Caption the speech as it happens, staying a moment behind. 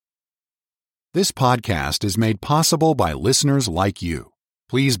This podcast is made possible by listeners like you.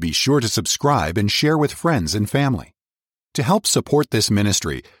 Please be sure to subscribe and share with friends and family. To help support this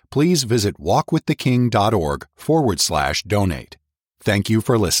ministry, please visit walkwiththeking.org/donate. Thank you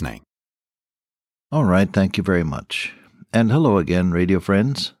for listening. All right, thank you very much. And hello again, radio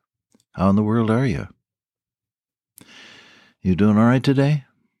friends. How in the world are you? You doing all right today?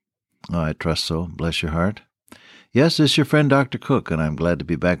 Oh, I trust so. Bless your heart. Yes, it's your friend Dr. Cook, and I'm glad to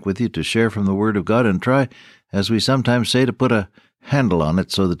be back with you to share from the Word of God and try, as we sometimes say, to put a handle on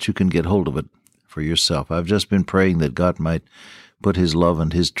it so that you can get hold of it for yourself. I've just been praying that God might put His love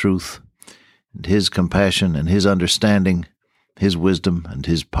and His truth and His compassion and His understanding, His wisdom and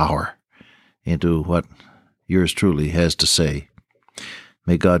His power into what yours truly has to say.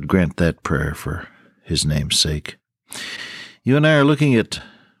 May God grant that prayer for His name's sake. You and I are looking at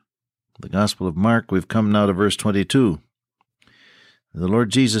the Gospel of Mark. We've come now to verse 22. The Lord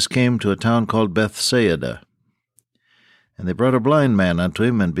Jesus came to a town called Bethsaida, and they brought a blind man unto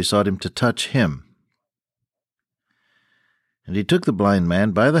him and besought him to touch him. And he took the blind man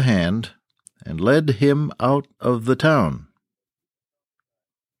by the hand and led him out of the town.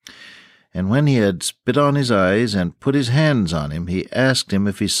 And when he had spit on his eyes and put his hands on him, he asked him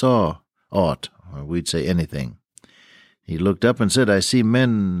if he saw aught, or we'd say anything. He looked up and said, I see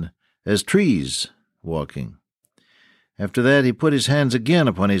men as trees walking. After that he put his hands again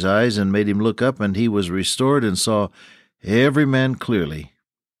upon his eyes and made him look up, and he was restored and saw every man clearly.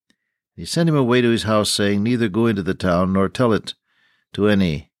 He sent him away to his house, saying, Neither go into the town, nor tell it to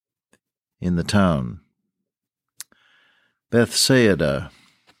any in the town. Bethsaida.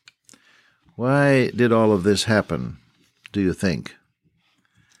 Why did all of this happen, do you think?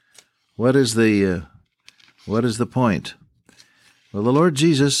 What is the point? Well, the Lord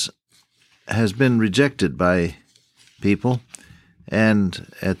Jesus has been rejected by people,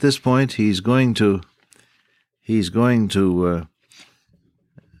 and at this point he's going to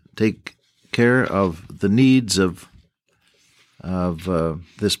take care of the needs of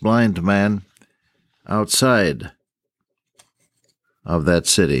this blind man outside of that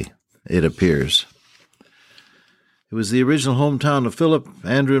city, it appears. It was the original hometown of Philip,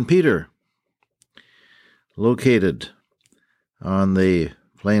 Andrew, and Peter, located on the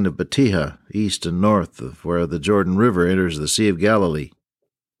plain of Bethsaida, east and north of where the Jordan River enters the Sea of Galilee.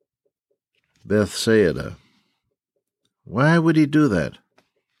 Bethsaida. Why would he do that?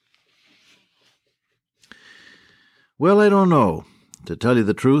 Well, I don't know, to tell you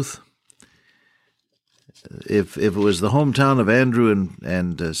the truth. If it was the hometown of Andrew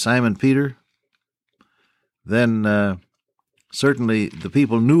and Simon Peter, then certainly the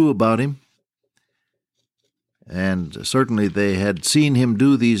people knew about him, and certainly they had seen him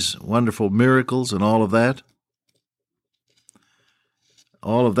do these wonderful miracles and all of that.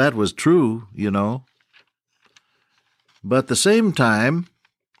 All of that was true, you know. But at the same time,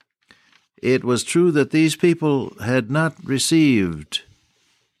 it was true that these people had not received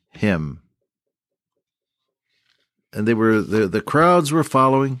him. And the crowds were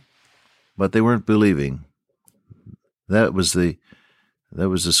following, but they weren't believing. That was the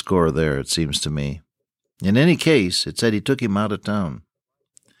score there, it seems to me. In any case, it said he took him out of town.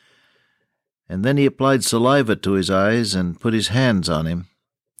 And then he applied saliva to his eyes and put his hands on him.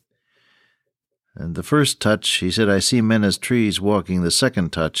 And the first touch, he said, I see men as trees walking. The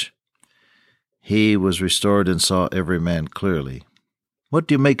second touch, he was restored and saw every man clearly. What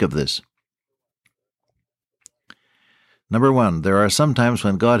do you make of this? Number one, there are some times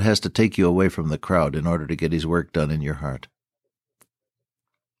when God has to take you away from the crowd in order to get His work done in your heart.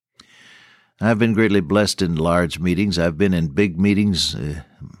 I've been greatly blessed in large meetings. I've been in big meetings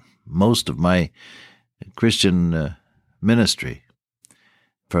most of my Christian ministry.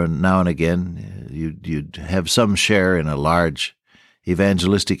 For now and again, you'd have some share in a large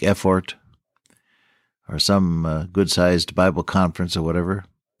evangelistic effort or some good-sized Bible conference or whatever.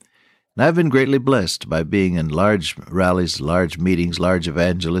 And I've been greatly blessed by being in large rallies, large meetings, large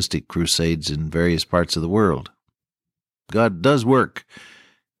evangelistic crusades in various parts of the world. God does work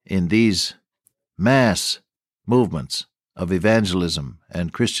in these mass movements of evangelism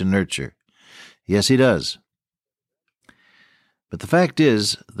and Christian nurture. Yes, He does. But the fact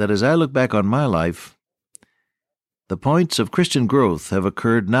is that as I look back on my life, the points of Christian growth have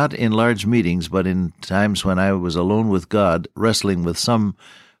occurred not in large meetings, but in times when I was alone with God, wrestling with some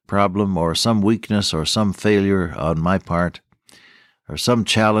problem or some weakness or some failure on my part, or some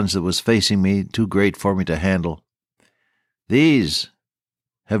challenge that was facing me too great for me to handle. These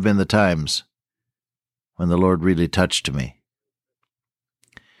have been the times when the Lord really touched me.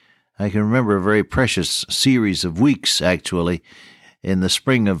 I can remember a very precious series of weeks, actually, in the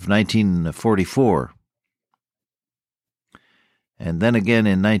spring of 1944. And then again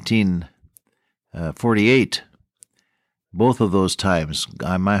in 1948. Both of those times,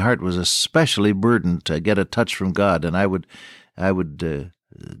 my heart was especially burdened to get a touch from God, and I would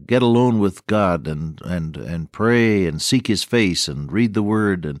get alone with God and pray and seek His face and read the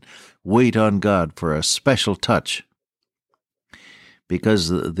Word and wait on God for a special touch, because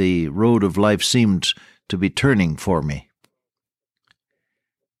the road of life seemed to be turning for me.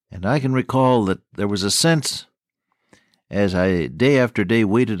 And I can recall that there was a sense, as I day after day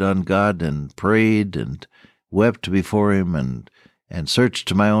waited on God and prayed and wept before Him and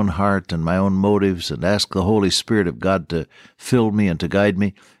searched my own heart and my own motives and asked the Holy Spirit of God to fill me and to guide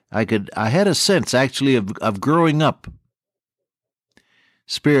me, I had a sense actually of growing up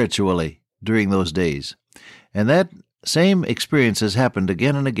spiritually during those days. And that same experience has happened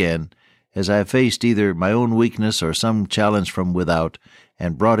again and again as I faced either my own weakness or some challenge from without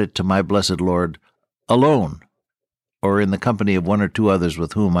and brought it to my blessed Lord alone, or in the company of one or two others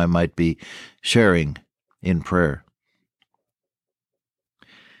with whom I might be sharing in prayer. It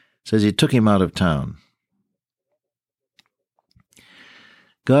says He took him out of town.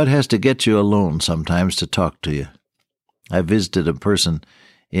 God has to get you alone sometimes to talk to you. I visited a person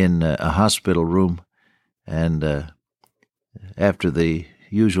in a hospital room, and after the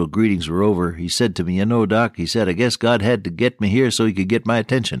usual greetings were over, he said to me, "You know, Doc," he said, "I guess God had to get me here so He could get my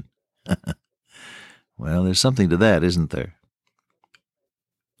attention." Well, there's something to that, isn't there?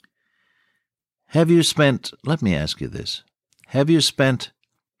 Let me ask you this, have you spent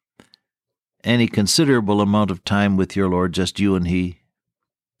any considerable amount of time with your Lord, just you and He?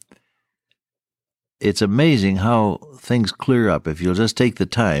 It's amazing how things clear up if you'll just take the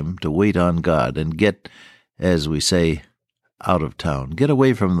time to wait on God and get, as we say, out of town. Get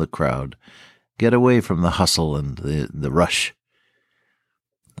away from the crowd. Get away from the hustle and the rush.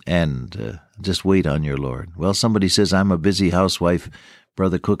 And just wait on your Lord. Well, somebody says, "I'm a busy housewife,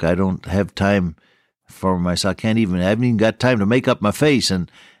 Brother Cook. I don't have time for myself. I haven't even got time to make up my face and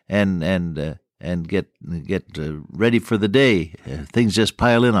get ready for the day. Things just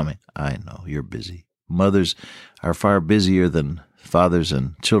pile in on me." I know, you're busy. Mothers are far busier than fathers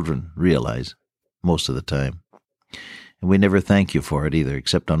and children realize most of the time. And we never thank you for it either,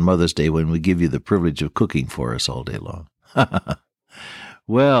 except on Mother's Day when we give you the privilege of cooking for us all day long.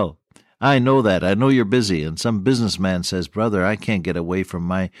 Well, I know that. I know you're busy, and some businessman says, "Brother, I can't get away from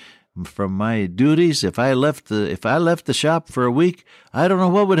my duties. If I left the shop for a week, I don't know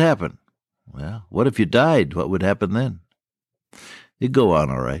what would happen." Well, what if you died? What would happen then? You'd go on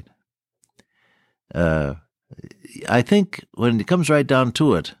all right. I think when it comes right down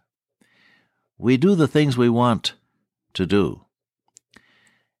to it, we do the things we want to do.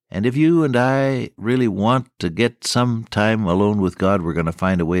 And if you and I really want to get some time alone with God, we're going to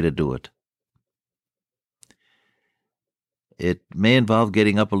find a way to do it. It may involve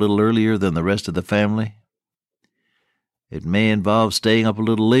getting up a little earlier than the rest of the family. It may involve staying up a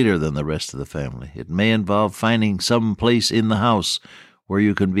little later than the rest of the family. It may involve finding some place in the house where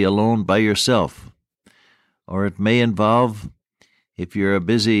you can be alone by yourself. Or it may involve, if you're a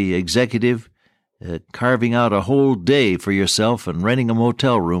busy executive, carving out a whole day for yourself and renting a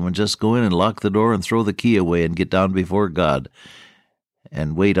motel room and just go in and lock the door and throw the key away and get down before God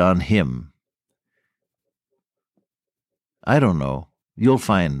and wait on Him. I don't know. You'll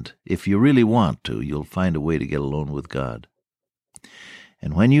find, if you really want to, you'll find a way to get alone with God.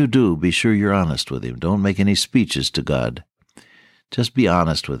 And when you do, be sure you're honest with Him. Don't make any speeches to God. Just be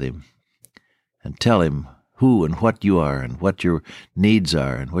honest with Him and tell Him who and what you are and what your needs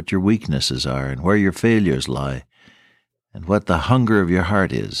are and what your weaknesses are and where your failures lie and what the hunger of your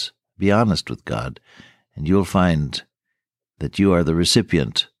heart is. Be honest with God, and you'll find that you are the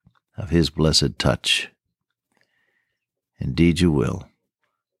recipient of His blessed touch. Indeed you will.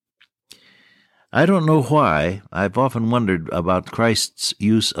 I don't know why. I've often wondered about Christ's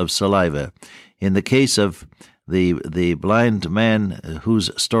use of saliva. In the case of the blind man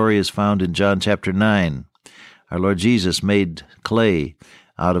whose story is found in John chapter 9, our Lord Jesus made clay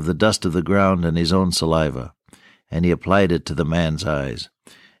out of the dust of the ground and His own saliva, and He applied it to the man's eyes.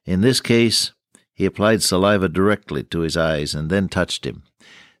 In this case, He applied saliva directly to his eyes and then touched him.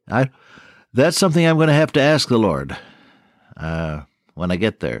 That's something I'm going to have to ask the Lord when I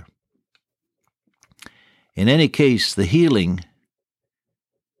get there. In any case, the healing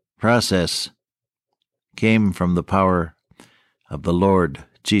process came from the power of the Lord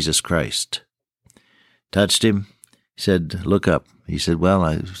Jesus Christ. Touched him, said, "Look up." He said,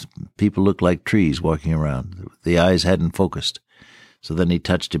 "Well, people look like trees walking around." The eyes hadn't focused. So then He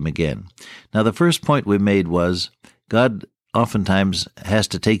touched him again. Now, the first point we made was God oftentimes has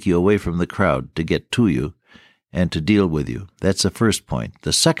to take you away from the crowd to get to you and to deal with you. That's the first point.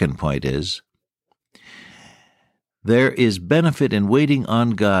 The second point is, there is benefit in waiting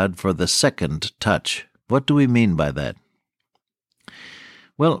on God for the second touch. What do we mean by that?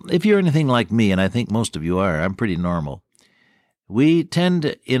 Well, if you're anything like me, and I think most of you are, I'm pretty normal, we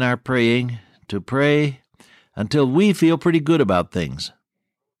tend in our praying to pray until we feel pretty good about things.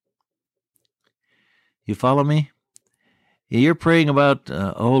 You follow me? You're praying about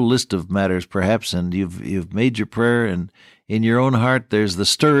a whole list of matters, perhaps, and you've made your prayer, and in your own heart there's the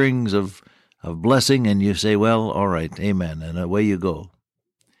stirrings of blessing, and you say, well, all right, amen, and away you go.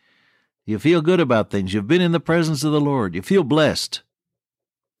 You feel good about things. You've been in the presence of the Lord. You feel blessed.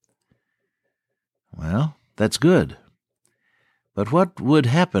 Well, that's good. But what would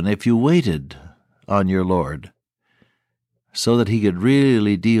happen if you waited on your Lord so that He could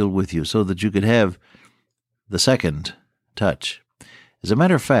really deal with you, so that you could have the second touch? As a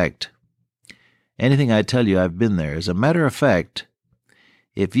matter of fact, anything I tell you, I've been there. As a matter of fact,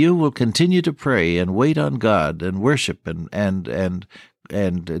 if you will continue to pray and wait on God and worship and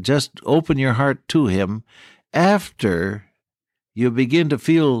just open your heart to Him, after you begin to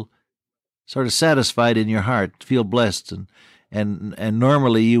feel sort of satisfied in your heart, feel blessed, and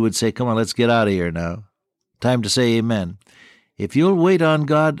normally you would say, come on, let's get out of here now. Time to say amen. If you'll wait on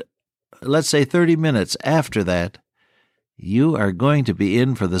God, let's say 30 minutes after that, you are going to be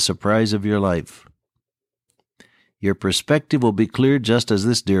in for the surprise of your life. Your perspective will be cleared just as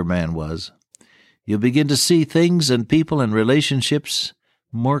this dear man was. You'll begin to see things and people and relationships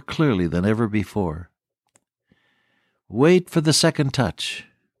more clearly than ever before. Wait for the second touch.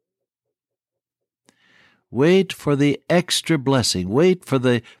 Wait for the extra blessing. Wait for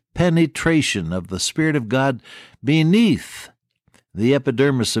the penetration of the Spirit of God beneath the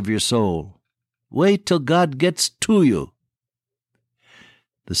epidermis of your soul. Wait till God gets to you.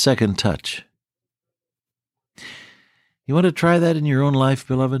 The second touch. You want to try that in your own life,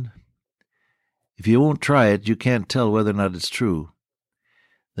 beloved? If you won't try it, you can't tell whether or not it's true.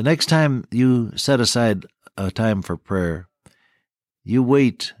 The next time you set aside a time for prayer, you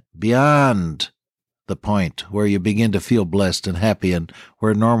wait beyond the point where you begin to feel blessed and happy, and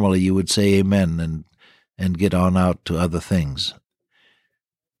where normally you would say amen and get on out to other things.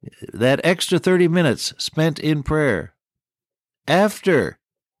 That extra 30 minutes spent in prayer, after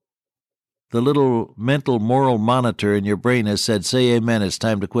the little mental moral monitor in your brain has said, say amen, it's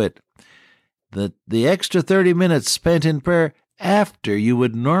time to quit. The extra 30 minutes spent in prayer after you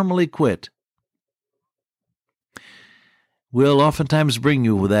would normally quit will oftentimes bring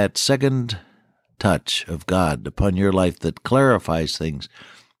you that second touch of God upon your life that clarifies things,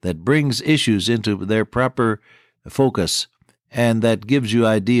 that brings issues into their proper focus, and that gives you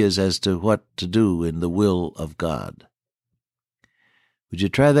ideas as to what to do in the will of God. Would you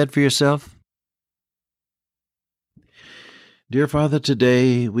try that for yourself? Dear Father,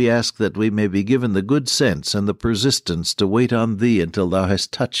 today we ask that we may be given the good sense and the persistence to wait on Thee until Thou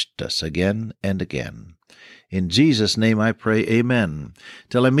hast touched us again and again. In Jesus' name I pray, amen.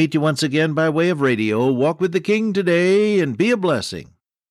 Till I meet you once again by way of radio, walk with the King today and be a blessing.